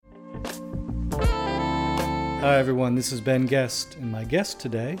Hi everyone, this is Ben Guest, and my guest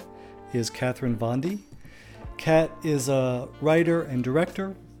today is Katherine Vondy. Kat is a writer and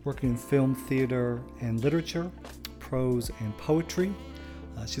director working in film, theater, and literature, prose, and poetry.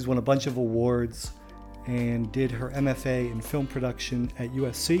 She's won a bunch of awards and did her MFA in film production at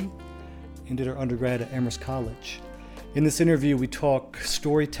USC and did her undergrad at Amherst College. In this interview, we talk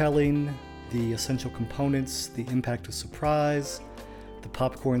storytelling, the essential components, the impact of surprise, the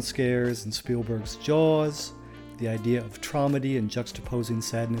popcorn scares in Spielberg's Jaws, the idea of traumedy and juxtaposing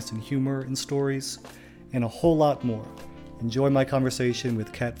sadness and humor in stories, and a whole lot more. Enjoy my conversation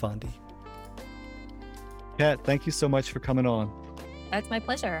with Kat Vondy. Kat, thank you so much for coming on. That's my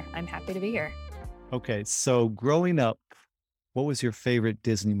pleasure. I'm happy to be here. Okay, so growing up, what was your favorite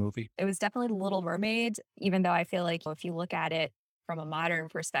Disney movie? It was definitely The Little Mermaid, even though I feel like if you look at it from a modern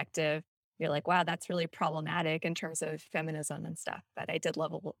perspective, you're like, wow, that's really problematic in terms of feminism and stuff. But I did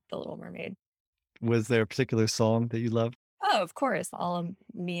love The Little Mermaid. Was there a particular song that you loved? Oh, of course. All of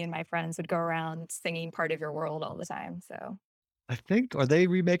me and my friends would go around singing Part of Your World all the time. So I think, are they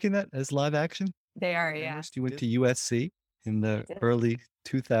remaking that as live action? they are, yeah. Amherst, you went to USC in the Did. early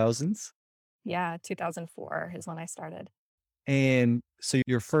 2000s. Yeah, 2004 is when I started. And so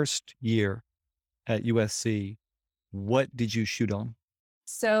your first year at USC, what did you shoot on?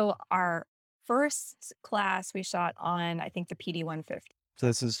 So our first class we shot on, I think, the PD 150. So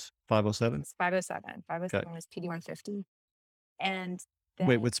this is 507? It's 507. 507 was PD 150. And Wait,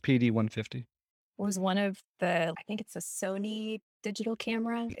 then what's PD 150? was one of the, I think it's a Sony digital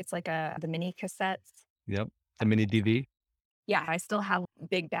camera. It's like the mini cassettes. Yep. The mini DV? Yeah, I still have a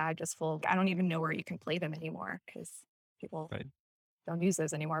big bag just full. I don't even know where you can play them anymore because people Right. don't use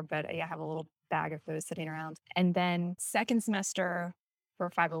those anymore. But yeah, I have a little bag of those sitting around. And then second semester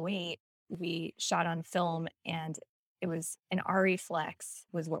for 508, we shot on film, and it was an RE Flex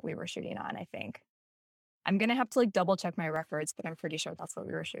was what we were shooting on, I think. I'm going to have to like double check my records, but I'm pretty sure that's what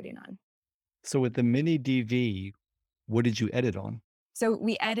we were shooting on. So with the mini DV, what did you edit on? So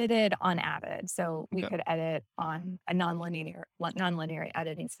we edited on Avid. So we Okay. could edit on a nonlinear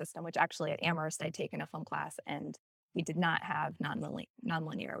editing system, which actually at Amherst, I'd taken a film class and we did not have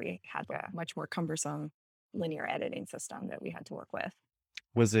nonlinear. We had a much more cumbersome linear editing system that we had to work with.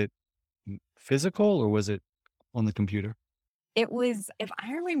 Was it physical or was it on the computer? It was, if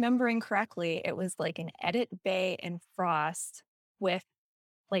I'm remembering correctly, it was like an edit bay in Frost with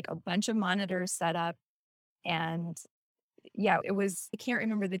like a bunch of monitors set up. And yeah, it was, I can't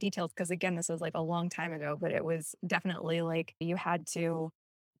remember the details because again, this was like a long time ago, but it was definitely like you had to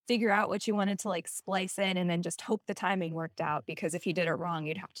figure out what you wanted to like splice in and then just hope the timing worked out, because if you did it wrong,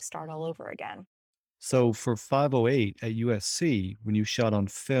 you'd have to start all over again. So for 508 at USC, when you shot on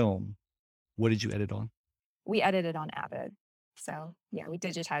film, what did you edit on? We edited on Avid. So yeah, we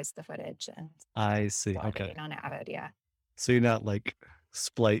digitized the footage and I see. Okay. editing on Avid. Yeah. So you're not like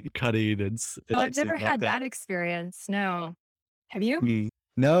split cutting and I've never like had that experience. No. Have you?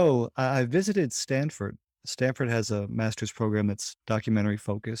 No, I visited Stanford. Stanford has a master's program that's documentary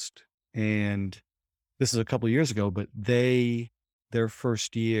focused. And this is a couple of years ago, but their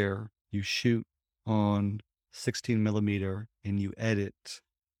first year, you shoot on 16 millimeter and you edit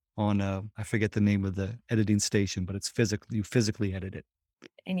on I forget the name of the editing station, but you physically edit it.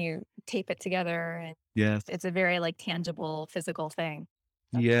 And you tape it together, and Yes. it's a very like tangible physical thing.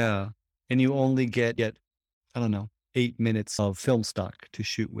 That's Yeah. And you only get, I don't know, 8 minutes of film stock to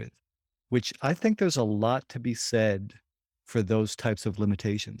shoot with, which I think there's a lot to be said for those types of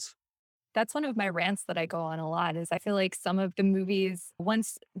limitations. That's one of my rants that I go on a lot is I feel like some of the movies,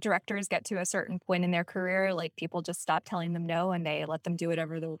 once directors get to a certain point in their career, like people just stop telling them no and they let them do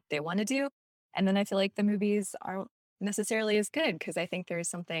whatever they want to do. And then I feel like the movies aren't necessarily as good because I think there's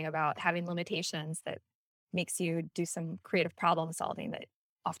something about having limitations that makes you do some creative problem solving that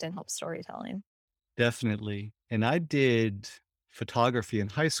often helps storytelling. Definitely. And I did photography in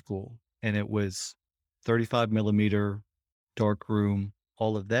high school, and it was 35 millimeter, dark room,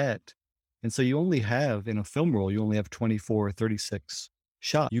 all of that. And so you only have, in a film roll, you only have 24 or 36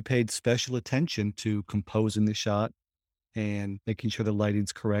 shots. You paid special attention to composing the shot and making sure the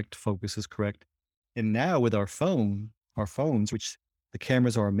lighting's correct, focus is correct. And now with our phones, which the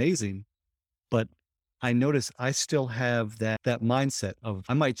cameras are amazing, but I notice I still have that mindset of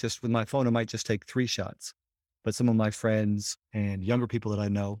with my phone, I might just take 3 shots. But some of my friends and younger people that I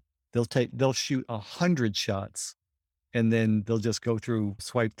know, they'll shoot 100 shots and then they'll just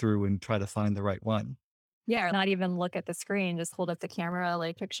swipe through and try to find the right one. Yeah. Or not even look at the screen, just hold up the camera,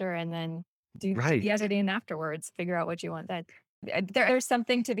 like picture, and then do Right. the editing afterwards, figure out what you want then. There's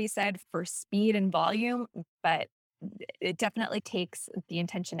something to be said for speed and volume, but it definitely takes the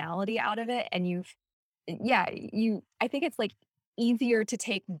intentionality out of it. And yeah, I think it's like easier to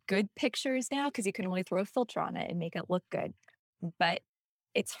take good pictures now because you can only throw a filter on it and make it look good. But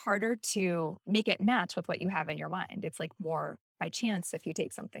it's harder to make it match with what you have in your mind. It's like more by chance if you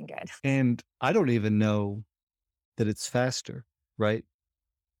take something good. And I don't even know that it's faster, right?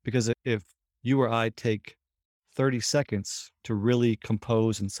 Because if you or I take 30 seconds to really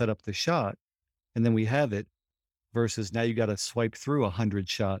compose and set up the shot, and then we have it, versus now you got to swipe through 100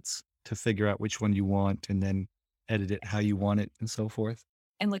 shots to figure out which one you want and then edit it how you want it and so forth.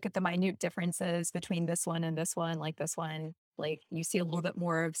 And look at the minute differences between this one and this one, like this one. Like you see a little bit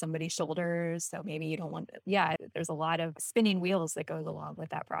more of somebody's shoulders. So maybe you don't want, yeah, there's a lot of spinning wheels that goes along with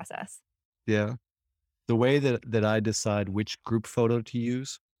that process. Yeah. The way that I decide which group photo to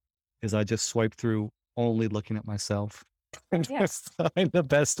use is I just swipe through only looking at myself and Yeah. just find the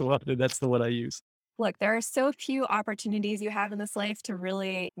best one. And that's the one I use. Look, there are so few opportunities you have in this life to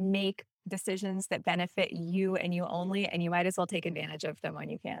really make decisions that benefit you and you only, and you might as well take advantage of them when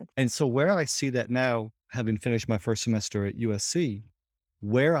you can. And so where I see that now, having finished my first semester at USC,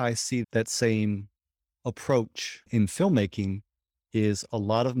 where I see that same approach in filmmaking is a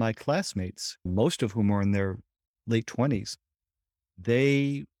lot of my classmates, most of whom are in their late 20s,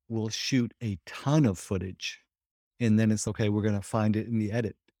 they will shoot a ton of footage. And then it's okay, we're going to find it in the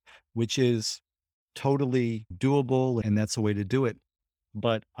edit, which is totally doable. And that's a way to do it.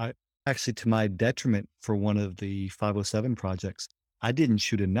 But I actually, to my detriment for one of the 507 projects, I didn't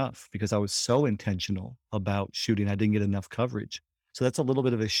shoot enough because I was so intentional about shooting. I didn't get enough coverage. So that's a little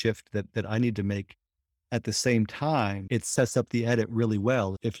bit of a shift that I need to make. At the same time, it sets up the edit really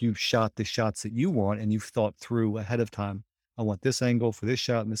well. If you've shot the shots that you want and you've thought through ahead of time, I want this angle for this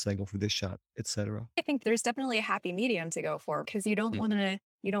shot and this angle for this shot, etc. I think there's definitely a happy medium to go for because you don't want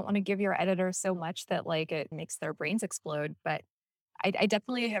to give your editor so much that like it makes their brains explode. But I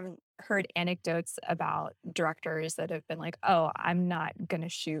definitely have heard anecdotes about directors that have been like, oh, I'm not going to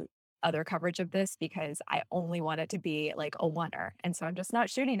shoot other coverage of this because I only want it to be like a oneer. And so I'm just not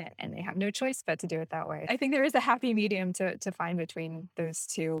shooting it. And they have no choice but to do it that way. I think there is a happy medium to find between those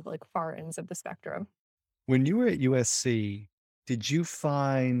two like far ends of the spectrum. When you were at USC, did you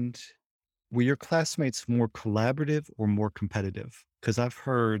find, were your classmates more collaborative or more competitive? Because I've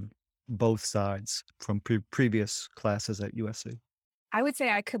heard both sides from previous classes at USC. I would say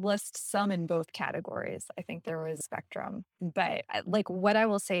I could list some in both categories. I think there was a spectrum, but like what I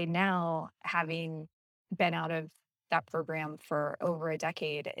will say now, having been out of that program for over a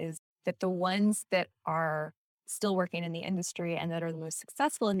decade, is that the ones that are still working in the industry and that are the most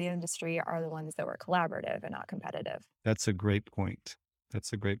successful in the industry are the ones that were collaborative and not competitive. That's a great point.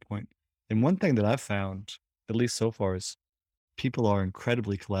 That's a great point. And one thing that I've found, at least so far, is people are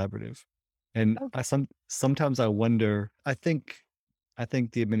incredibly collaborative. And Okay. sometimes I wonder, I think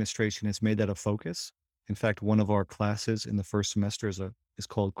the administration has made that a focus. In fact, one of our classes in the first semester is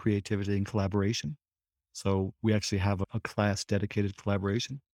called Creativity and Collaboration. So we actually have a class dedicated to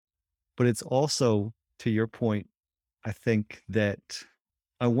collaboration. But it's also, to your point, I think that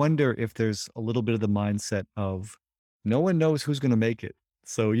I wonder if there's a little bit of the mindset of no one knows who's going to make it.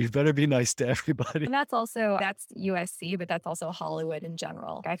 So you better be nice to everybody. And that's USC, but that's also Hollywood in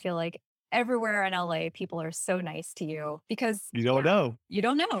general. I feel like everywhere in LA, people are so nice to you because You don't yeah, know you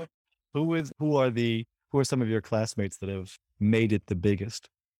don't know. who are some of your classmates that have made it the biggest.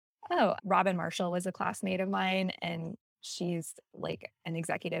 Oh, Robin Marshall was a classmate of mine, and she's like an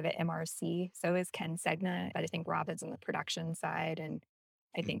executive at MRC. So is Ken Segna, but I think Robin's on the production side, and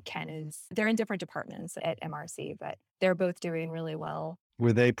I think Ken is. They're in different departments at MRC, but they're both doing really well.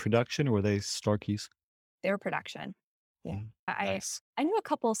 Were they production or were they Starkeys? They're production. Yeah, Mm, I nice. I knew a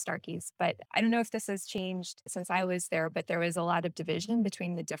couple of Starkeys, but I don't know if this has changed since I was there. But there was a lot of division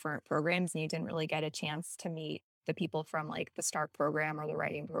between the different programs, and you didn't really get a chance to meet the people from like the Stark program or the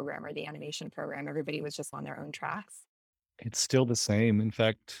writing program or the animation program. Everybody was just on their own tracks. It's still the same. In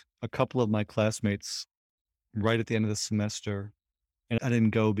fact, a couple of my classmates right at the end of the semester, and I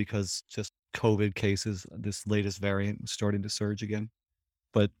didn't go because just COVID cases, this latest variant was starting to surge again.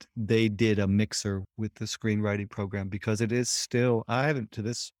 But they did a mixer with the screenwriting program because it is still, I haven't to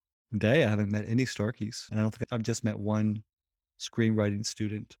this day, I haven't met any Starkeys. And I don't think I've just met one screenwriting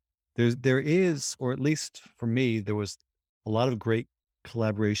student. There is, or at least for me, there was a lot of great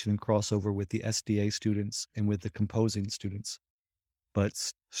collaboration and crossover with the SDA students and with the composing students. But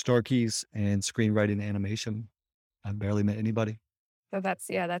Starkeys and screenwriting animation, I barely met anybody. So that's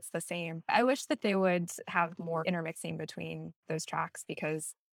yeah, that's the same. I wish that they would have more intermixing between those tracks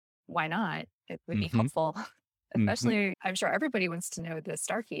because why not? It would be Hmm. helpful. Hmm. Especially, I'm sure everybody wants to know the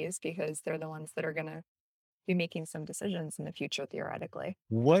Starkeys because they're the ones that are going to be making some decisions in the future theoretically.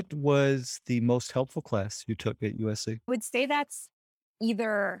 What was the most helpful class you took at USC? I would say that's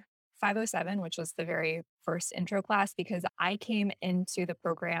either 507, which was the very first intro class, because I came into the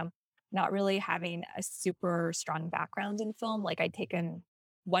program not really having a super strong background in film. Like I'd taken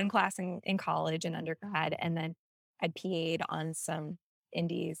one class in college and undergrad, and then I'd PA'd on some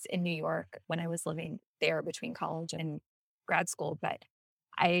indies in New York when I was living there between college and grad school. But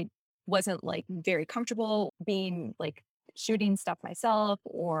I wasn't like very comfortable being like shooting stuff myself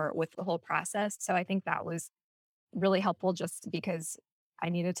or with the whole process. So I think that was really helpful just because I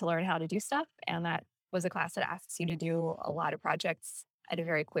needed to learn how to do stuff. And that was a class that asks you to do a lot of projects at a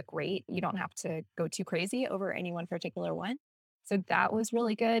very quick rate. You don't have to go too crazy over any one particular one. So that was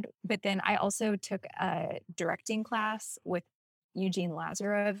really good. But then I also took a directing class with Eugene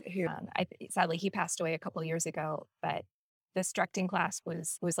Lazarev, who sadly he passed away a couple of years ago. But this directing class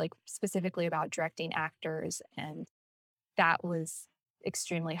was like specifically about directing actors, and that was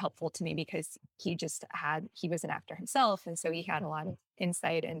extremely helpful to me because he was an actor himself. And so he had a lot of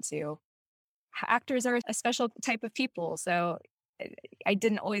insight into actors are a special type of people. So I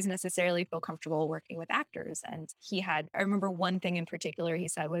didn't always necessarily feel comfortable working with actors. And I remember one thing in particular he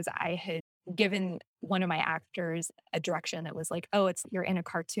said was I had given one of my actors a direction that was like, oh, you're in a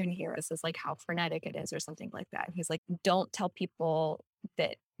cartoon here. This is like how frenetic it is or something like that. And he's like, don't tell people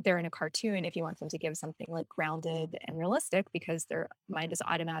that they're in a cartoon if you want them to give something like grounded and realistic, because their mind is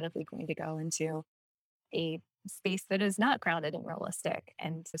automatically going to go into a space that is not grounded and realistic.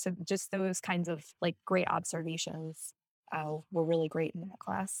 And so just those kinds of like great observations were really great in that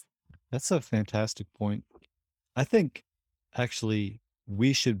class. That's a fantastic point. I think actually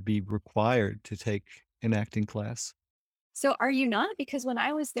we should be required to take an acting class. So are you not? Because when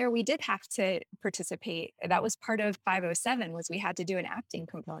I was there, we did have to participate. That was part of 507 was we had to do an acting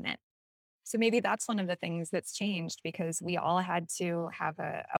component. So maybe that's one of the things that's changed because we all had to have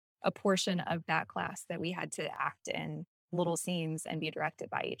a portion of that class that we had to act in little scenes and be directed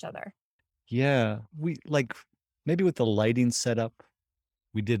by each other. Yeah, we like maybe with the lighting setup,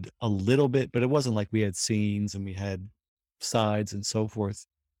 we did a little bit, but it wasn't like we had scenes and we had sides and so forth.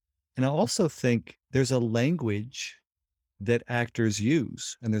 And I also think there's a language that actors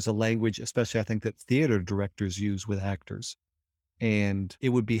use, and there's a language, especially I think that theater directors use with actors. And it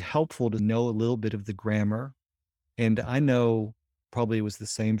would be helpful to know a little bit of the grammar. And I know probably it was the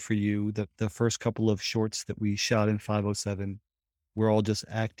same for you. The first couple of shorts that we shot in 507, we're all just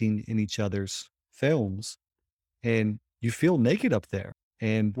acting in each other's films, and you feel naked up there.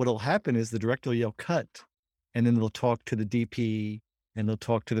 And what'll happen is the director will yell cut, and then they'll talk to the DP and they'll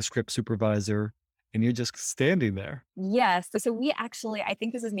talk to the script supervisor, and you're just standing there. Yes. So we actually, I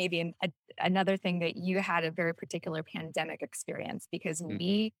think this is maybe another thing that you had a very particular pandemic experience because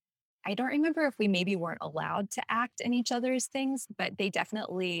Mhm. I don't remember if we maybe weren't allowed to act in each other's things, but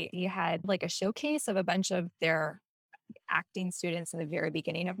you had like a showcase of a bunch of their acting students in the very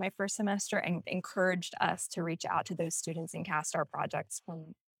beginning of my first semester and encouraged us to reach out to those students and cast our projects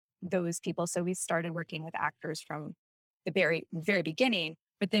from those people. So we started working with actors from the very, very beginning,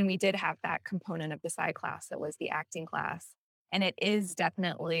 but then we did have that component of the side class that was the acting class. And it is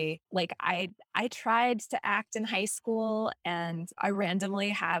definitely like I tried to act in high school and I randomly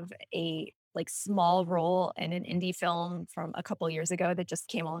have a like small role in an indie film from a couple years ago that just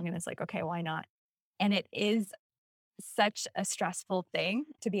came along and it's like, okay, why not? And it is such a stressful thing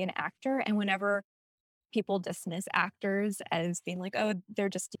to be an actor. And whenever people dismiss actors as being like, oh, they're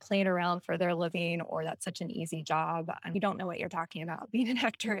just playing around for their living, or that's such an easy job, and you don't know what you're talking about. Being an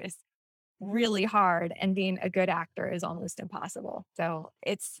actor is really hard, and being a good actor is almost impossible. So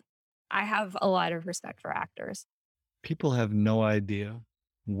I have a lot of respect for actors. People have no idea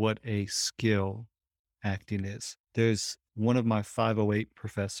what a skill acting is. There's one of my 508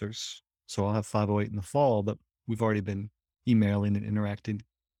 professors. So I'll have 508 in the fall, but we've already been emailing and interacting.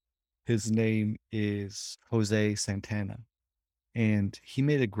 His name is Jose Santana. And he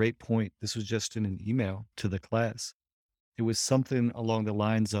made a great point. This was just in an email to the class. It was something along the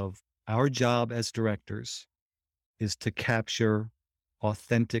lines of our job as directors is to capture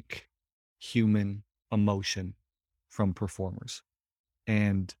authentic human emotion from performers.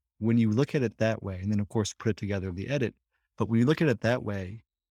 And when you look at it that way, and then of course put it together in the edit, but when you look at it that way,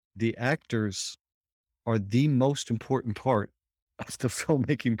 the actors are the most important part of the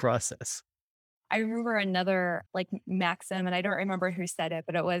filmmaking process. I remember another like maxim, and I don't remember who said it,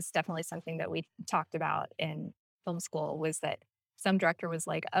 but it was definitely something that we talked about in film school was that some director was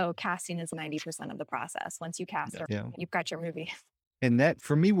like, oh, casting is 90% of the process. Once you cast her, Yeah. you've got your movie. And that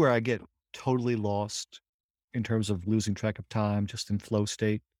for me, where I get totally lost in terms of losing track of time, just in flow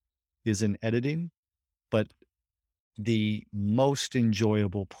state, is in editing. But the most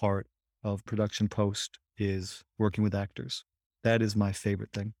enjoyable part of production post is working with actors. That is my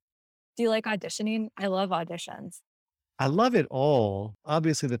favorite thing. Do you like auditioning? I love auditions. I love it all.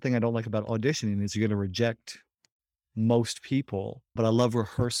 Obviously, the thing I don't like about auditioning is you're going to reject most people, but I love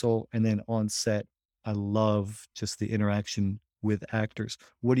rehearsal. And then on set, I love just the interaction with actors.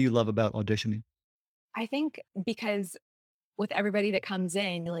 What do you love about auditioning? I think because with everybody that comes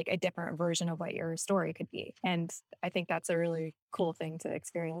in, like a different version of what your story could be. And I think that's a really cool thing to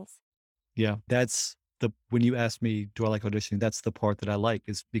experience. Yeah, that's when you ask me, do I like auditioning? That's the part that I like,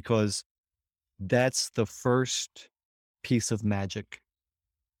 is because that's the first piece of magic.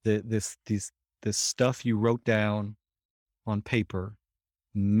 This stuff you wrote down on paper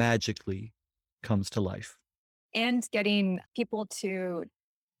magically comes to life. And getting people to,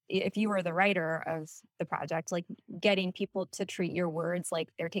 if you were the writer of the project, like getting people to treat your words like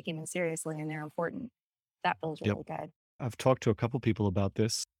they're taking them seriously and they're important. That feels Yep. really good. I've talked to a couple people about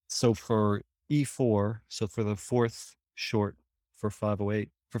this. So for E4, so for the fourth short for 508,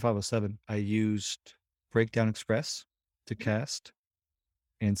 for 507, I used Breakdown Express to cast.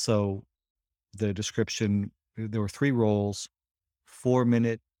 And so the description, there were three roles,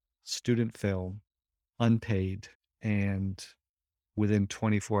 4-minute student film, unpaid, and within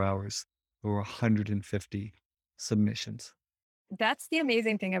 24 hours, there were 150 submissions. That's the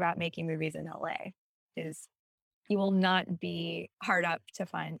amazing thing about making movies in LA is you will not be hard up to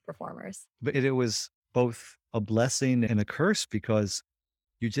find performers. But it was both a blessing and a curse because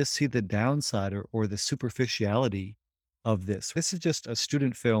you just see the downside or the superficiality of this. This is just a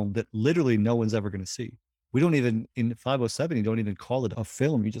student film that literally no one's ever going to see. We don't even, in 507, you don't even call it a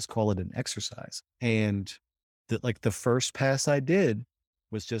film. You just call it an exercise. And like the first pass I did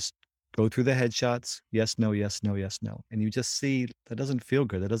was just go through the headshots. Yes, no, yes, no, yes, no. And you just see that doesn't feel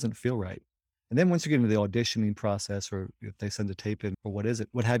good. That doesn't feel right. And then once you get into the auditioning process, or if they send a tape in, or what is it,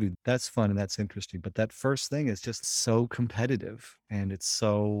 what have you, that's fun and that's interesting. But that first thing is just so competitive, and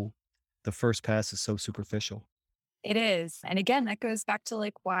the first pass is so superficial. It is. And again, that goes back to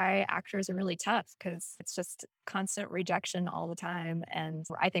like why actors are really tough because it's just constant rejection all the time. And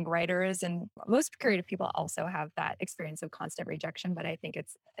I think writers and most creative people also have that experience of constant rejection, but I think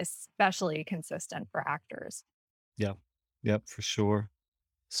it's especially consistent for actors. Yeah. Yep, for sure.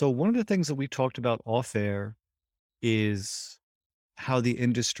 So one of the things that we talked about off air is how the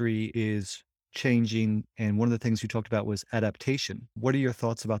industry is changing. And one of the things you talked about was adaptation. What are your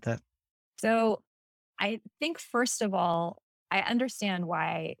thoughts about that? So I think, first of all, I understand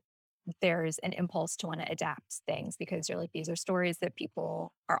why there's an impulse to want to adapt things because you're like, these are stories that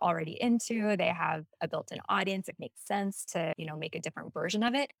people are already into. They have a built in audience. It makes sense to, make a different version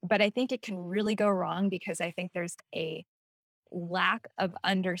of it. But I think it can really go wrong because I think there's a lack of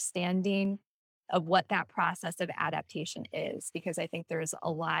understanding of what that process of adaptation is because I think there's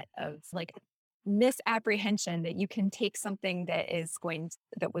a lot of like misapprehension that you can take something that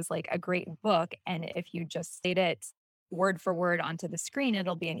was like a great book and if you just state it word for word onto the screen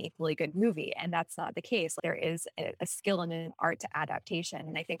it'll be an equally good movie and that's not the case. There is a skill and an art to adaptation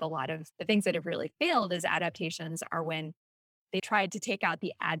and I think a lot of the things that have really failed as adaptations are when they tried to take out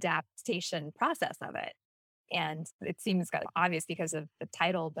the adaptation process of it. And it seems kind of obvious because of the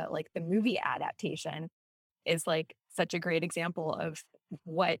title, but like the movie adaptation is like such a great example of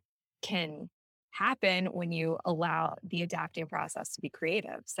what can happen when you allow the adapting process to be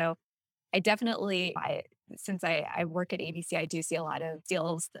creative. So I definitely, since I work at ABC, I do see a lot of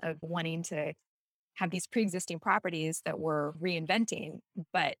deals of wanting to have these pre-existing properties that we're reinventing,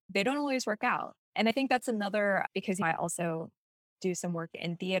 but they don't always work out. And I think that's another because I also do some work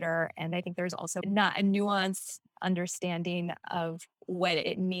in theater. And I think there's also not a nuanced understanding of what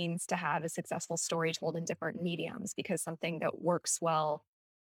it means to have a successful story told in different mediums, because something that works well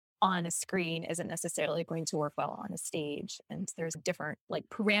on a screen isn't necessarily going to work well on a stage. And there's different like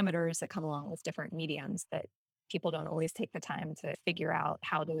parameters that come along with different mediums that people don't always take the time to figure out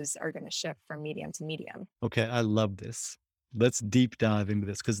how those are going to shift from medium to medium. Okay, I love this. Let's deep dive into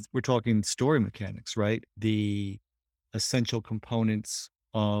this because we're talking story mechanics, right? The essential components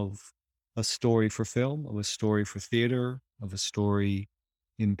of a story for film, of a story for theater, of a story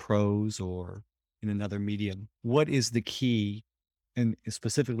in prose or in another medium. What is the key, and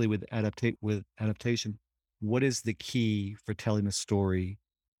specifically with adaptation, what is the key for telling a story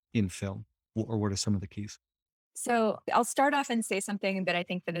in film, or what are some of the keys? So I'll start off and say something that I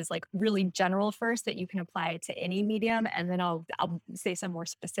think that is like really general first that you can apply to any medium. And then I'll say some more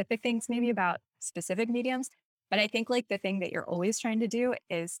specific things maybe about specific mediums. But I think like the thing that you're always trying to do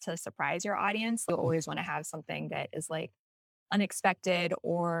is to surprise your audience. You always want to have something that is like unexpected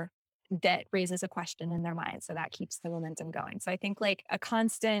or that raises a question in their mind. So that keeps the momentum going. So I think like a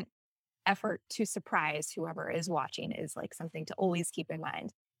constant effort to surprise whoever is watching is like something to always keep in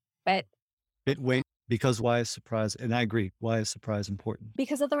mind. But Wait, because why is surprise? And I agree. Why is surprise important?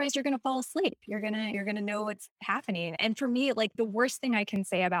 because otherwise you're going to fall asleep. You're going to know what's happening. And for me, like the worst thing I can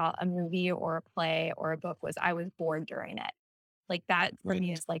say about a movie or a play or a book was I was bored during it. Like that for Right.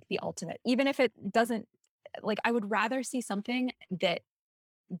 me is like the ultimate. Even if it doesn't, like I would rather see something that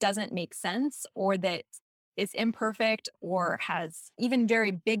doesn't make sense or that is imperfect or has even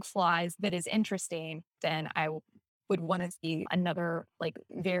very big flaws that is interesting than would want to see another like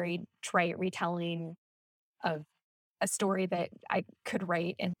very trite retelling of a story that I could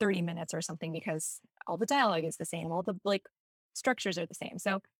write in 30 minutes or something because all the dialogue is the same, all the like structures are the same.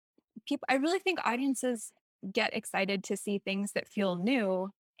 So I really think audiences get excited to see things that feel new.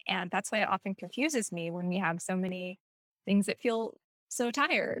 And that's why it often confuses me when we have so many things that feel so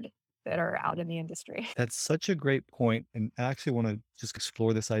tired that are out in the industry. That's such a great point. And I actually want to just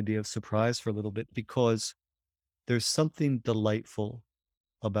explore this idea of surprise for a little bit because there's something delightful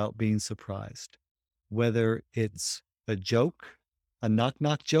about being surprised, whether it's a joke, a knock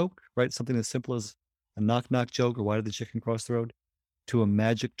knock joke, right? Something as simple as a knock knock joke or why did the chicken cross the road, to a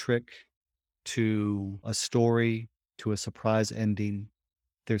magic trick, to a story, to a surprise ending.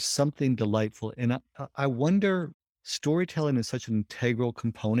 There's something delightful. And I wonder, storytelling is such an integral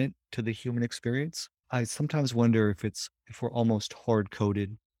component to the human experience. I sometimes wonder if we're almost hard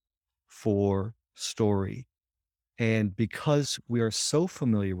coded for story. And because we are so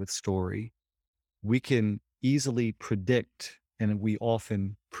familiar with story, we can easily predict and we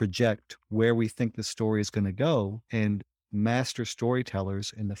often project where we think the story is going to go. And master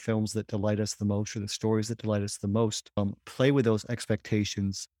storytellers in the films that delight us the most or the stories that delight us the most play with those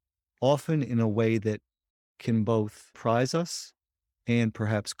expectations, often in a way that can both prize us and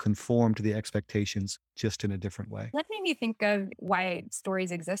perhaps conform to the expectations just in a different way. That made me think of why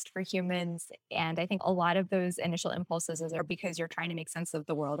stories exist for humans. And I think a lot of those initial impulses are because you're trying to make sense of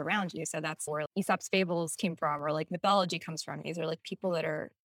the world around you. So that's where Aesop's fables came from, or like mythology comes from. These are like people that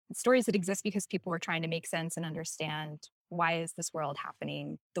are stories that exist because people were trying to make sense and understand why is this world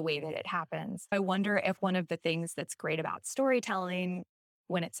happening the way that it happens. I wonder if one of the things that's great about storytelling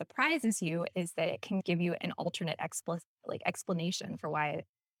when it surprises you is that it can give you an alternate explanation for why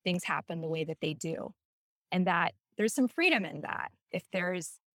things happen the way that they do, and that there's some freedom in that. If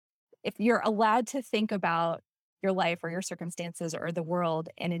you're allowed to think about your life or your circumstances or the world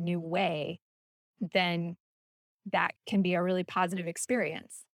in a new way, then that can be a really positive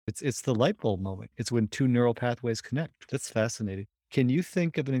experience. It's the light bulb moment. It's when two neural pathways connect. That's fascinating. Can you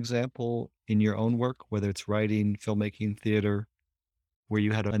think of an example in your own work, whether it's writing, filmmaking, theater, where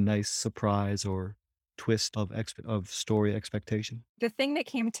you had a nice surprise or twist of story expectation? The thing that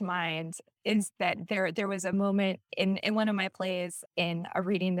came to mind is that there was a moment in one of my plays in a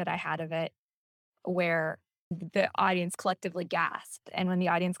reading that I had of it where the audience collectively gasped. And when the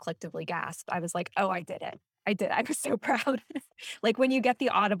audience collectively gasped, I was like, oh, I did it. I did. I was so proud. Like when you get the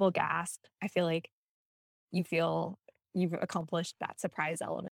audible gasp, I feel like you feel you've accomplished that surprise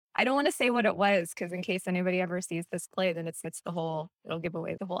element. I don't want to say what it was because in case anybody ever sees this play, then it's the whole, it'll give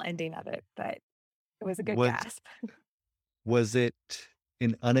away the whole ending of it. But it was a good Was gasp. was it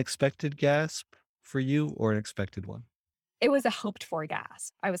an unexpected gasp for you or an expected one? It was a hoped for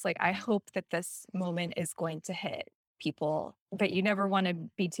gasp. I was like, I hope that this moment is going to hit people, but you never want to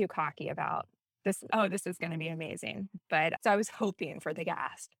be too cocky about this. Oh, this is going to be amazing. But so I was hoping for the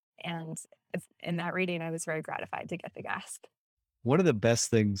gasp. And in that reading, I was very gratified to get the gasp. One of the best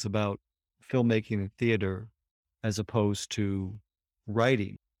things about filmmaking and theater, as opposed to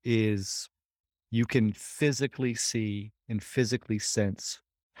writing, is you can physically see and physically sense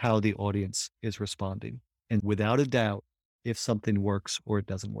how the audience is responding. And without a doubt, if something works or it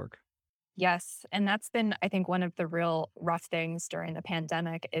doesn't work. Yes. And that's been, I think, one of the real rough things during the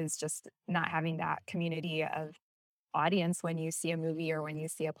pandemic is just not having that community of audience when you see a movie or when you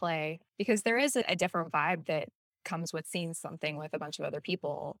see a play, because there is a different vibe that comes with seeing something with a bunch of other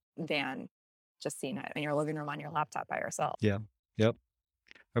people than just seeing it in your living room on your laptop by yourself. Yeah. Yep.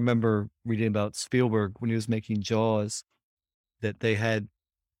 I remember reading about Spielberg when he was making Jaws that they had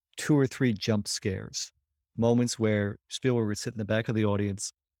two or three jump scares, moments where Spielberg would sit in the back of the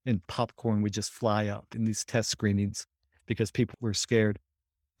audience and popcorn would just fly up in these test screenings because people were scared.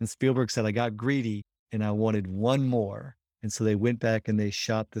 And Spielberg said, I got greedy and I wanted one more. And so they went back and they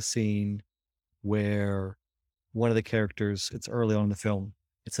shot the scene where one of the characters, it's early on in the film,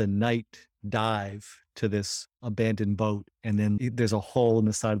 it's a night dive to this abandoned boat. And then there's a hole in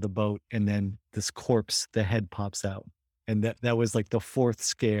the side of the boat. And then this corpse, the head pops out. And that was like the fourth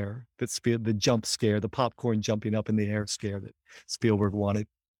scare that the jump scare, the popcorn jumping up in the air scare that Spielberg wanted.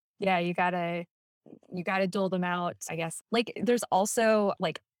 Yeah, you gotta dole them out, I guess. Like, there's also,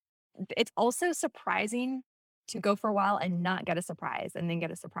 like it's also surprising to go for a while and not get a surprise and then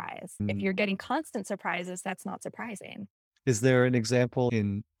get a surprise. If Mm. you're getting constant surprises, that's not surprising. Is there an example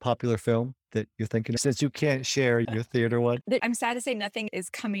in popular film that you're thinking of? Since you can't share your theater one, I'm sad to say nothing is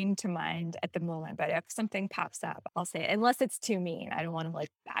coming to mind at the moment, but if something pops up, I'll say it, unless it's too mean. I don't wanna, like,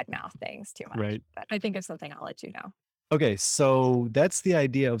 badmouth things too much, right? but if I think of something, I'll let you know. Okay, so that's the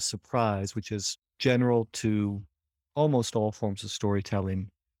idea of surprise, which is general to almost all forms of storytelling.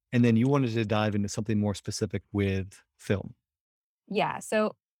 And then you wanted to dive into something more specific with film. Yeah.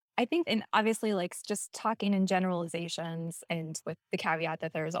 So I think, and obviously, like just talking in generalizations and with the caveat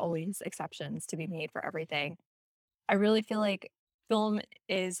that there's always exceptions to be made for everything, I really feel like film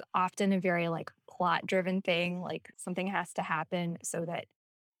is often a very like plot driven thing. Like something has to happen so that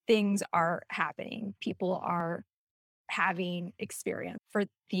things are happening, people are having experience. For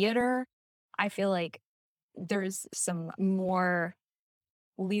theater, I feel like there's some more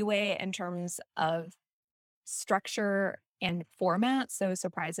leeway in terms of structure and format. So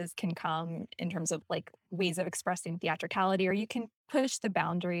surprises can come in terms of like ways of expressing theatricality, or you can push the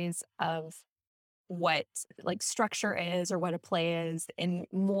boundaries of what like structure is or what a play is in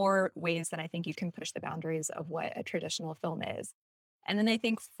more ways than I think you can push the boundaries of what a traditional film is. And then I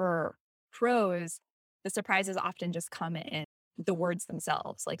think for prose, the surprises often just come in the words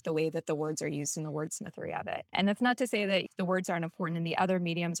themselves, like the way that the words are used in the wordsmithery of it. And that's not to say that the words aren't important in the other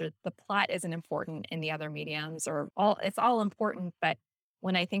mediums or the plot isn't important in the other mediums or all it's all important. But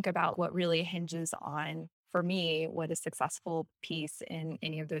when I think about what really hinges on, for me, what a successful piece in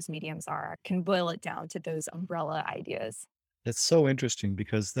any of those mediums are, I can boil it down to those umbrella ideas. That's so interesting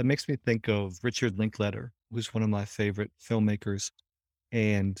because that makes me think of Richard Linklater, who's one of my favorite filmmakers.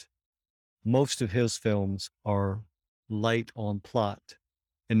 And most of his films are light on plot.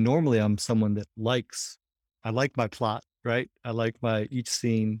 And normally I'm someone that I like my plot, right? I like my each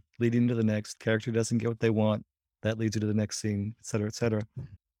scene leading to the next. Character doesn't get what they want. That leads you to the next scene, et cetera, et cetera.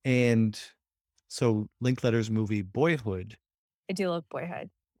 And so Linklater's movie Boyhood, I do love Boyhood.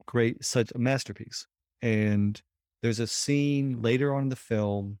 great, such a masterpiece. And there's a scene later on in the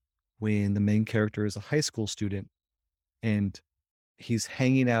film when the main character is a high school student and he's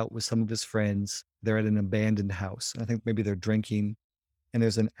hanging out with some of his friends. They're at an abandoned house. I think maybe they're drinking and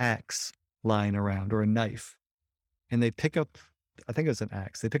there's an axe lying around or a knife. And they pick up, I think it was an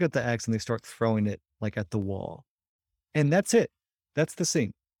axe. They pick up the axe and they start throwing it like at the wall. And that's it. That's the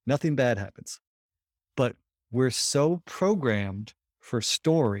scene. Nothing bad happens. But we're so programmed for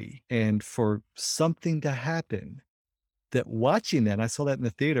story and for something to happen that watching that, I saw that in the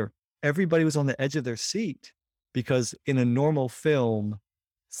theater, everybody was on the edge of their seat because in a normal film,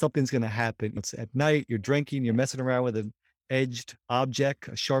 something's going to happen. It's at night, you're drinking, you're messing around with an edged object,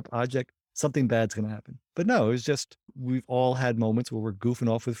 a sharp object, something bad's going to happen. But no, it was just, we've all had moments where we're goofing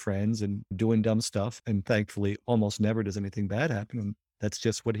off with friends and doing dumb stuff. And thankfully, almost never does anything bad happen. And that's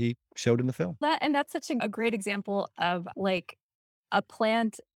just what he showed in the film. That's such a great example of like a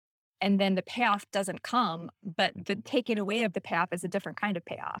plant and then the payoff doesn't come, but the taking away of the payoff is a different kind of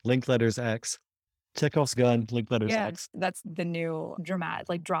payoff. Linkletter's X. Chekhov's gun, Linkletter's Yeah, X. that's the new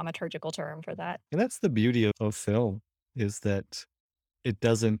dramaturgical term for that. And that's the beauty of film is that it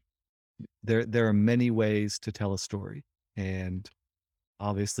doesn't there are many ways to tell a story. And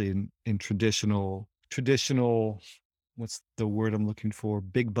obviously in traditional what's the word I'm looking for?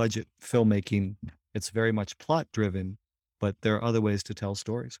 Big budget filmmaking, it's very much plot driven, but there are other ways to tell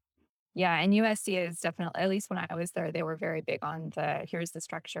stories. Yeah, and USC is definitely, at least when I was there, they were very big on the here's the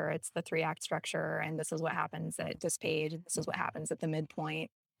structure, it's the three-act structure, and this is what happens at this page, and this is what happens at the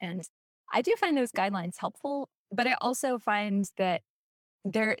midpoint. And I do find those guidelines helpful, but I also find that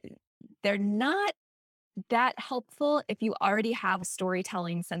they're they're not that helpful if you already have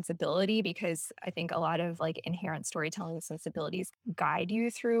storytelling sensibility, because I think a lot of like inherent storytelling sensibilities guide you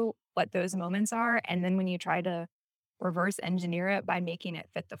through what those moments are. And then when you try to reverse engineer it by making it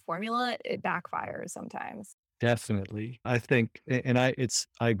fit the formula, it backfires sometimes. Definitely. I think and I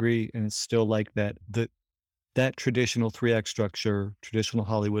agree and it's still like that. That traditional 3-act structure, traditional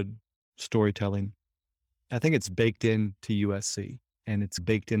Hollywood storytelling, I think it's baked into USC and it's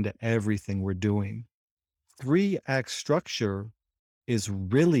baked into everything we're doing. 3-act structure is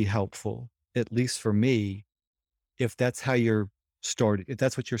really helpful, at least for me, if that's how you're starting, if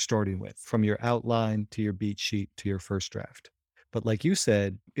that's what you're starting with, from your outline to your beat sheet to your first draft. But like you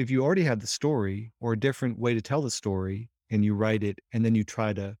said, if you already have the story or a different way to tell the story and you write it and then you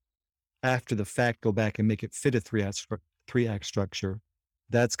try to, after the fact, go back and make it fit a 3 act structure,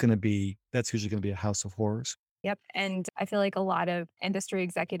 that's usually going to be a house of horrors. Yep. And I feel like a lot of industry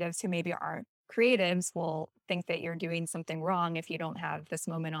executives who maybe aren't creatives will think that you're doing something wrong if you don't have this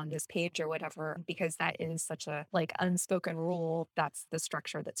moment on this page or whatever, because that is such a like unspoken rule. That's the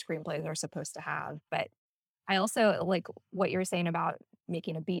structure that screenplays are supposed to have. But I also like what you're saying about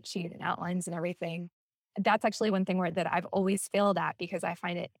making a beat sheet and outlines and everything. That's actually one thing where that I've always failed at because I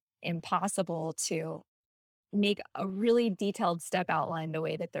find it impossible to make a really detailed step outline the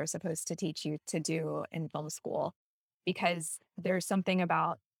way that they're supposed to teach you to do in film school because there's something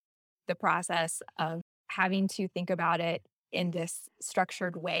about the process of having to think about it in this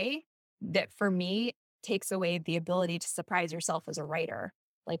structured way that for me takes away the ability to surprise yourself as a writer.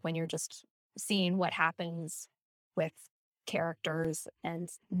 Like when you're just seeing what happens with characters and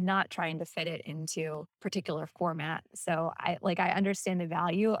not trying to fit it into particular format. So I understand the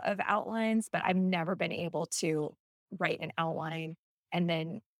value of outlines, but I've never been able to write an outline and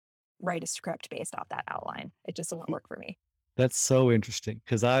then write a script based off that outline. It just doesn't work for me. That's so interesting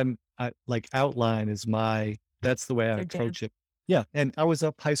because I like outline is that's the way I So jam. approach it. Yeah. And I was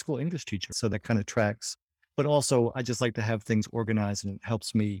a high school English teacher, so that kind of tracks. But also, I just like to have things organized and it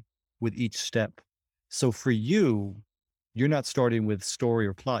helps me with each step. So for you, you're not starting with story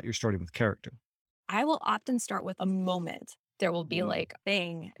or plot, you're starting with character. I will often start with a moment. There will be Mm. like a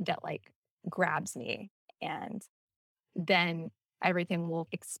thing that like grabs me and then everything will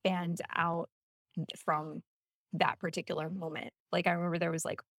expand out from that particular moment. Like I remember there was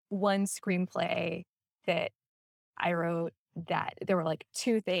like one screenplay that I wrote that there were like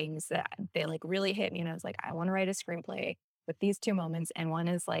two things that they like really hit me and I was like I want to write a screenplay with these two moments and one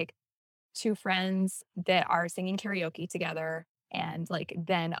is like two friends that are singing karaoke together and like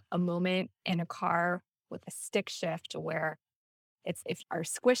then a moment in a car with a stick shift where it's if you are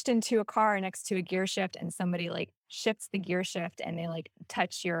squished into a car next to a gear shift and somebody like shifts the gear shift and they like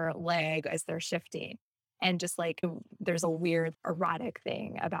touch your leg as they're shifting. And just like there's a weird erotic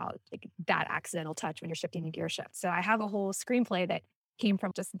thing about like that accidental touch when you're shifting a gear shift. So I have a whole screenplay that came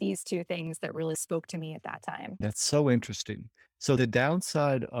from just these two things that really spoke to me at that time. That's so interesting. So the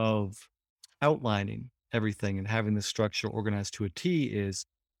downside of outlining everything and having the structure organized to a T is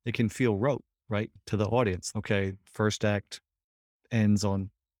it can feel rote, right? To the audience. Okay, first act ends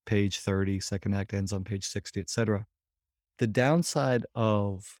on page 30, second act ends on page 60, etc. The downside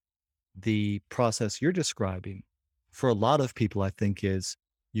of the process you're describing for a lot of people, I think, is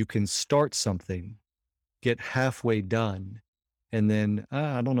you can start something, get halfway done, and then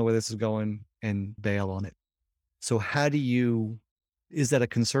I don't know where this is going and bail on it. So is that a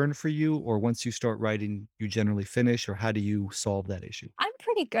concern for you? Or once you start writing, you generally finish, or how do you solve that issue? I'm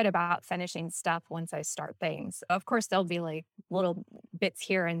pretty good about finishing stuff once I start things. Of course, there'll be like little bits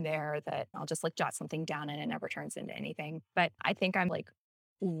here and there that I'll just like jot something down and it never turns into anything. But I think I'm like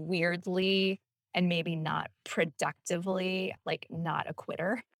weirdly and maybe not productively, like not a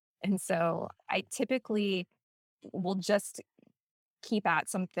quitter. And so I typically will just keep at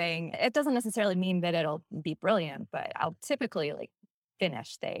something. It doesn't necessarily mean that it'll be brilliant, but I'll typically like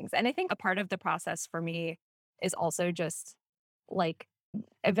finish things. And I think a part of the process for me is also just like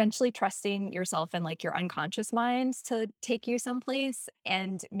eventually trusting yourself and like your unconscious mind to take you someplace.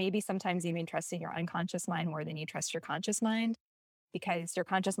 And maybe sometimes even trusting your unconscious mind more than you trust your conscious mind, because your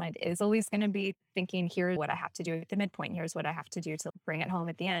conscious mind is always going to be thinking, here's what I have to do at the midpoint, here's what I have to do to bring it home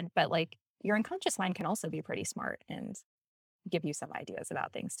at the end. But like your unconscious mind can also be pretty smart and give you some ideas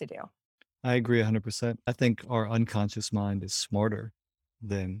about things to do. I agree 100%. I think our unconscious mind is smarter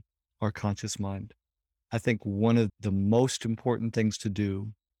than our conscious mind. I think one of the most important things to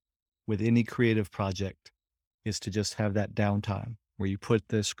do with any creative project is to just have that downtime where you put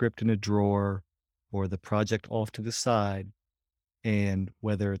the script in a drawer or the project off to the side. And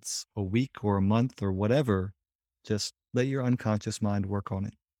whether it's a week or a month or whatever, just let your unconscious mind work on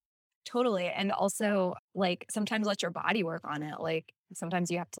it. Totally. And also, like, sometimes let your body work on it. Like,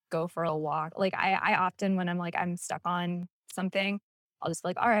 sometimes you have to go for a walk. Like, I often, when I'm like, I'm stuck on something, I'll just be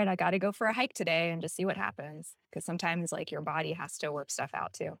like, all right, I got to go for a hike today and just see what happens. Cause sometimes, like, your body has to work stuff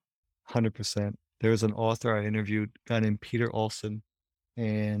out too. 100%. There was an author I interviewed, a guy named Peter Olson,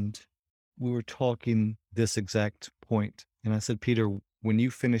 and we were talking this exact point. And I said, Peter, when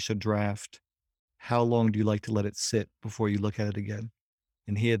you finish a draft, how long do you like to let it sit before you look at it again?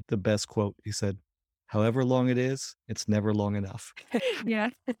 And he had the best quote. He said, however long it is, it's never long enough. Yeah.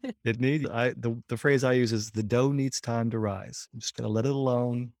 The phrase I use is the dough needs time to rise. I'm just gonna let it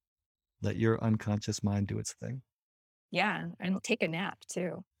alone, let your unconscious mind do its thing. Yeah. And take a nap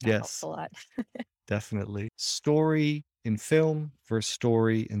too. That helps a Yes, lot. definitely. Story in film versus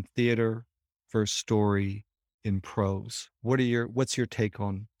story in theater versus story in prose. What's your take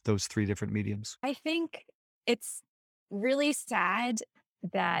on those three different mediums? I think it's really sad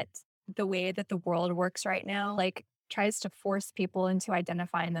that the way that the world works right now, like, tries to force people into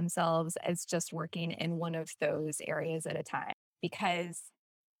identifying themselves as just working in one of those areas at a time. Because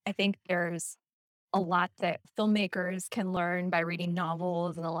I think there's a lot that filmmakers can learn by reading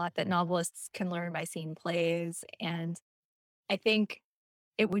novels and a lot that novelists can learn by seeing plays. And I think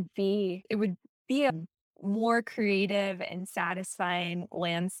it would be a more creative and satisfying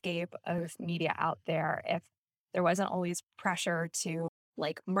landscape of media out there if there wasn't always pressure to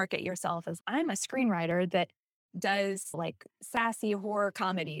like market yourself as I'm a screenwriter that does like sassy horror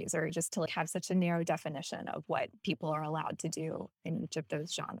comedies or just to like have such a narrow definition of what people are allowed to do in each of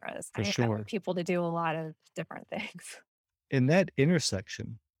those genres. For I want sure. people to do a lot of different things. In that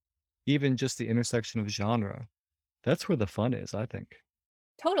intersection, even just the intersection of genre, that's where the fun is, I think.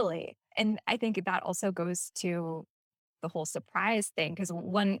 Totally. And I think that also goes to the whole surprise thing because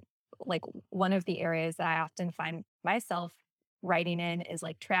one of the areas that I often find myself writing in is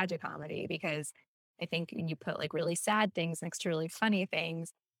like tragicomedy because I think when you put like really sad things next to really funny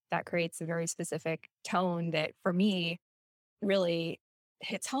things, that creates a very specific tone that for me really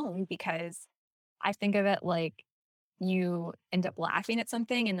hits home because I think of it like you end up laughing at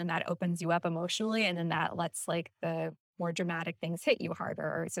something and then that opens you up emotionally and then that lets like the more dramatic things hit you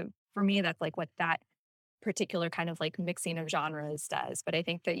harder. So for me, that's like what that particular kind of like mixing of genres does. But I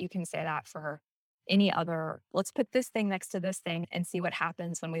think that you can say that for any other, let's put this thing next to this thing and see what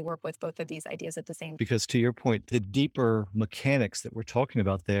happens when we work with both of these ideas at the same time. Because to your point, the deeper mechanics that we're talking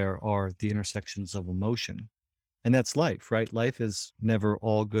about there are the intersections of emotion. And that's life, right? Life is never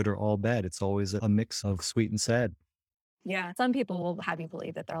all good or all bad. It's always a mix of sweet and sad. Yeah. Some people will have you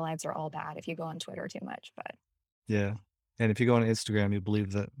believe that their lives are all bad if you go on Twitter too much, but Yeah. And if you go on Instagram, you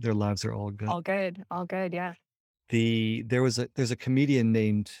believe that their lives are all good. all good. All good. Yeah. There's a comedian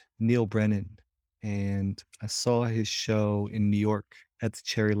named Neil Brennan, and I saw his show in New York at the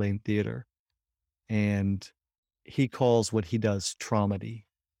Cherry Lane Theater. And he calls what he does traumedy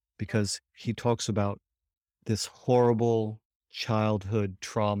because he talks about this horrible childhood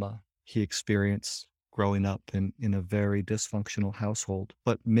trauma he experienced growing up in a very dysfunctional household,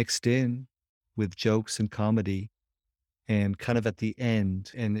 but mixed in with jokes and comedy. And kind of at the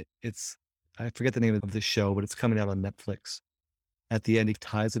end, and I forget the name of the show, but it's coming out on Netflix. At the end, he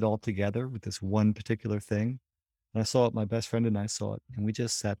ties it all together with this one particular thing. And I saw it, my best friend and I saw it, and we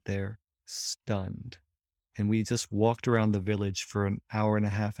just sat there stunned. And we just walked around the village for an hour and a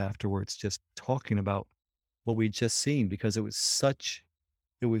half afterwards, just talking about what we'd just seen because it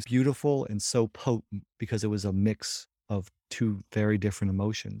was beautiful and so potent because it was a mix of two very different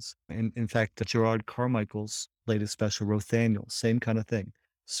emotions. And in fact, Gerard Carmichael's latest special, Rothaniel, same kind of thing.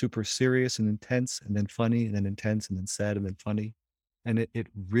 Super serious and intense, and then funny, and then intense, and then sad, and then funny. And it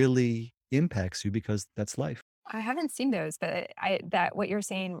really impacts you because that's life. I haven't seen those, but I that what you're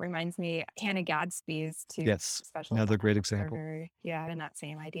saying reminds me Hannah Gadsby's two Yes. special Another great are example. very, yeah, in that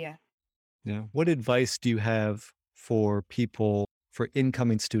same idea. Yeah. What advice do you have for people, for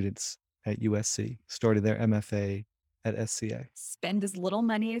incoming students at USC, starting their MFA at SCA? Spend as little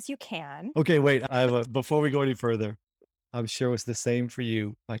money as you can. Okay, wait. Before we go any further, I'm sure it's the same for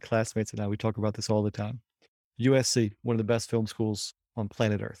you. My classmates and I, we talk about this all the time. USC, one of the best film schools on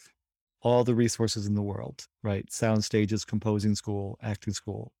planet Earth. All the resources in the world, right? Sound stages, composing school, acting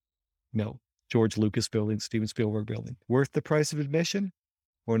school. No. George Lucas building, Steven Spielberg building. Worth the price of admission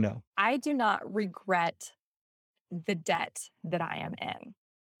or no? I do not regret the debt that I am in,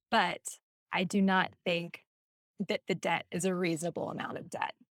 but I do not think that the debt is a reasonable amount of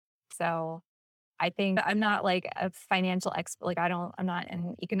debt. So I think I'm not like a financial expert. Like I'm not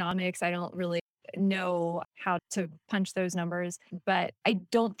in economics. I don't really know how to punch those numbers, but I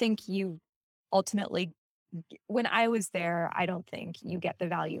don't think you ultimately, when I was there, I don't think you get the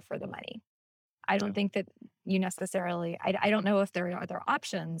value for the money. I don't Yeah. think that you necessarily, I don't know if there are other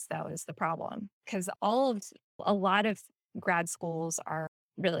options though is the problem because a lot of grad schools are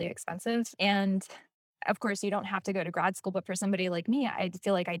really expensive. And of course, you don't have to go to grad school, but for somebody like me, I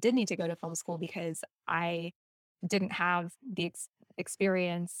feel like I did need to go to film school because I didn't have the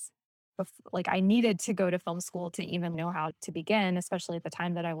experience. Like I needed to go to film school to even know how to begin, especially at the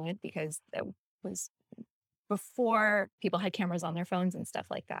time that I went, because it was before people had cameras on their phones and stuff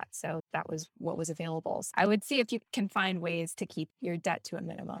like that. So that was what was available. So I would see if you can find ways to keep your debt to a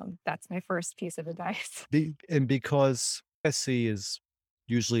minimum. That's my first piece of advice. And because SC is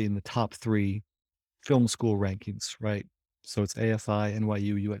usually in the top three film school rankings, right? So it's AFI,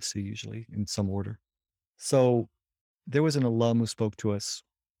 NYU, USC usually in some order. So there was an alum who spoke to us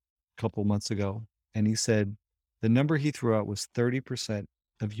a couple months ago, and he said The number he threw out was 30%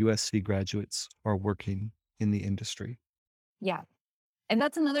 of USC graduates are working in the industry. Yeah. And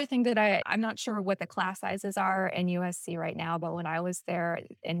that's another thing that I'm not sure what the class sizes are in USC right now, but when I was there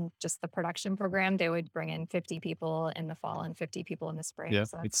in just the production program, they would bring in 50 people in the fall and 50 people in the spring. Yeah,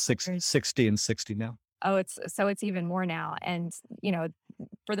 So it's that's 60 and 60 now. oh, it's even more now. And,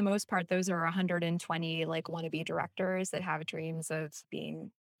 for the most part, those are 120 like wannabe directors that have dreams of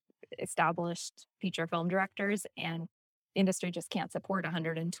being established feature film directors. And the industry just can't support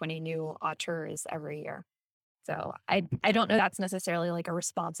 120 new auteurs every year. So I don't know that's necessarily like a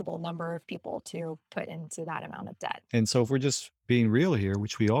responsible number of people to put into that amount of debt. And so if we're just being real here,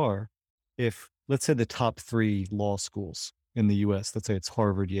 which we are, if let's say the top 3 law schools in the US, let's say it's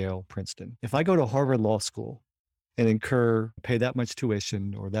Harvard, Yale, Princeton. If I go to Harvard Law School and pay that much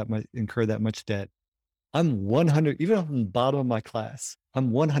tuition or incur that much debt, I'm 100, even if I'm the bottom of my class,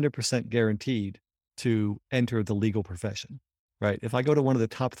 I'm 100% guaranteed to enter the legal profession, right? If I go to one of the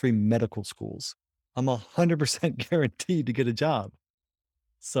top 3 medical schools, I'm 100% guaranteed to get a job.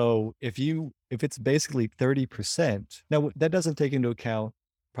 So if it's basically 30%, now that doesn't take into account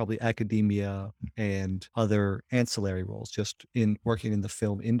probably academia and other ancillary roles, just in working in the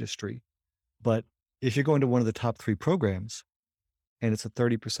film industry. But if you're going to one of the top 3 programs and it's a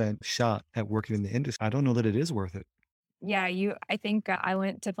 30% shot at working in the industry, I don't know that it is worth it. Yeah, I think I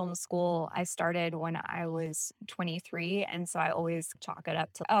went to film school. I started when I was 23. And so I always chalk it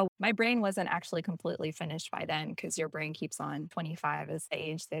up to, oh, my brain wasn't actually completely finished by then because your brain keeps on 25 is the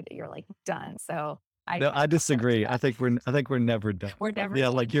age that you're like done. So No, I disagree. I think we're never done. we're never Yeah,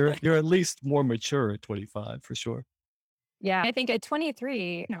 done. like you're at least more mature at 25 for sure. Yeah. I think at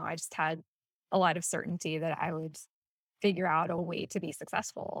 23, I just had a lot of certainty that I would figure out a way to be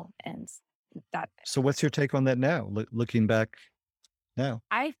successful. And that So what's your take on that now, looking back now?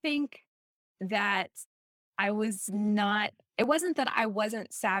 I think that it wasn't that I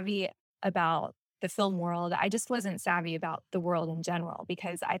wasn't savvy about the film world. I just wasn't savvy about the world in general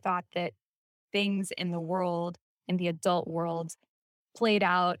because I thought that things in the world, in the adult world, played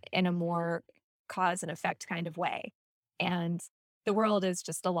out in a more cause and effect kind of way. And the world is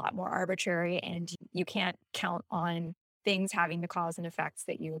just a lot more arbitrary and you can't count on things having the cause and effects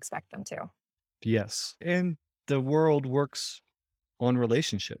that you expect them to. Yes. And the world works on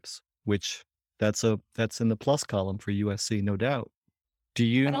relationships, which that's in the plus column for USC, no doubt. Do But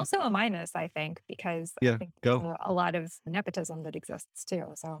you? also a minus, I think, because I Yeah, think go. there's a lot of nepotism that exists too.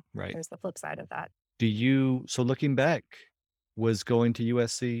 So Right. there's the flip side of that. So looking back, was going to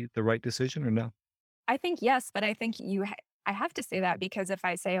USC the right decision or no? I think yes, but I think I have to say that because if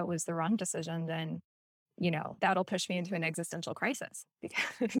I say it was the wrong decision, then that'll push me into an existential crisis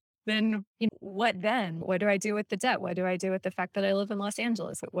because then what then? What do I do with the debt? What do I do with the fact that I live in Los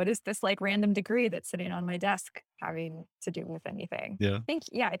Angeles? What is this like random degree that's sitting on my desk having to do with anything? Yeah.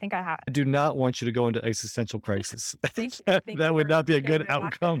 I think I have. I do not want you to go into existential crisis. Thank you. That would not be a good You're not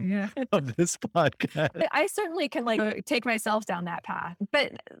outcome Yeah. of this podcast. I certainly can take myself down that path.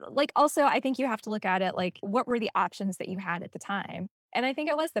 But also I think you have to look at it like what were the options that you had at the time? And I think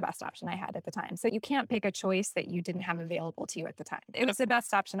it was the best option I had at the time. So you can't pick a choice that you didn't have available to you at the time. It was the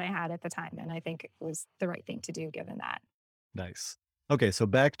best option I had at the time. And I think it was the right thing to do given that. Nice. Okay, so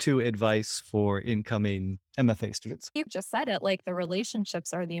back to advice for incoming MFA students. You just said it, like the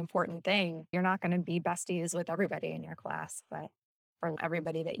relationships are the important thing. You're not going to be besties with everybody in your class, but for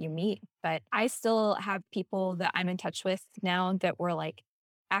everybody that you meet. But I still have people that I'm in touch with now that were like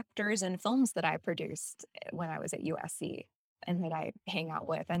actors in films that I produced when I was at USC and that I hang out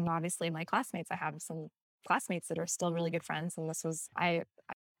with. And obviously my classmates, I have some classmates that are still really good friends. And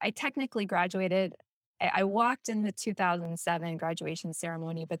I technically graduated. I walked in the 2007 graduation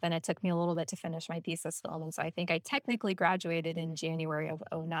ceremony, but then it took me a little bit to finish my thesis film. And so I think I technically graduated in January of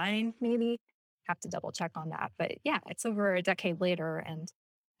 09, maybe. Have to double check on that. But yeah, it's over a decade later and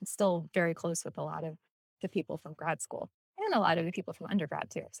I'm still very close with a lot of the people from grad school and a lot of the people from undergrad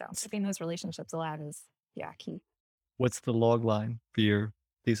too. So keeping those relationships alive is, key. What's the log line for your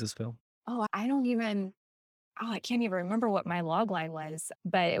thesis film? Oh, I can't even remember what my log line was,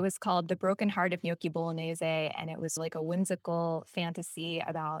 but it was called The Broken Heart of Gnocchi Bolognese. And it was like a whimsical fantasy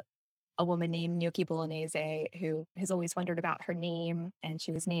about a woman named Gnocchi Bolognese who has always wondered about her name. And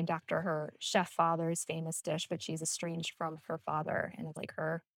she was named after her chef father's famous dish, but she's estranged from her father. And it's like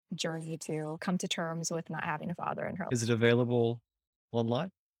her journey to come to terms with not having a father in her life. Is it available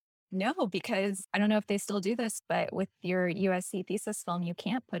online? No, because I don't know if they still do this, but with your USC thesis film, you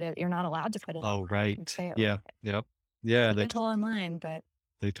can't put it, you're not allowed to put it. Oh, right. Say it Yeah. like Yep. Yeah. it's all online, but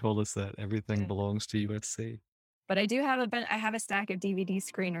They told us that everything Yeah. belongs to USC. But I have a stack of DVD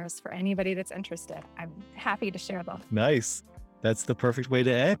screeners for anybody that's interested. I'm happy to share them. Nice. That's the perfect way to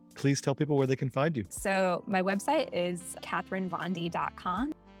end. Please tell people where they can find you. So my website is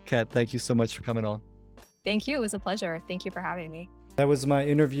katherinevondy.com. Kat, thank you so much for coming on. Thank you. It was a pleasure. Thank you for having me. That was my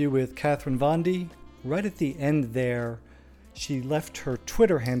interview with Katherine Vondy. Right at the end there, she left her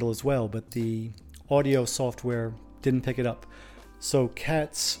Twitter handle as well, but the audio software didn't pick it up. So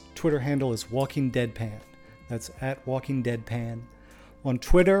Kat's Twitter handle is Walking Deadpan. That's at Walking Deadpan on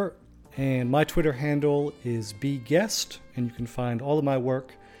Twitter. And my Twitter handle is bguest, and you can find all of my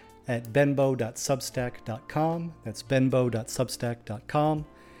work at benbow.substack.com. That's benbow.substack.com.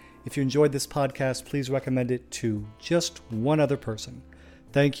 If you enjoyed this podcast, please recommend it to just one other person.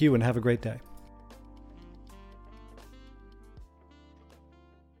 Thank you and have a great day.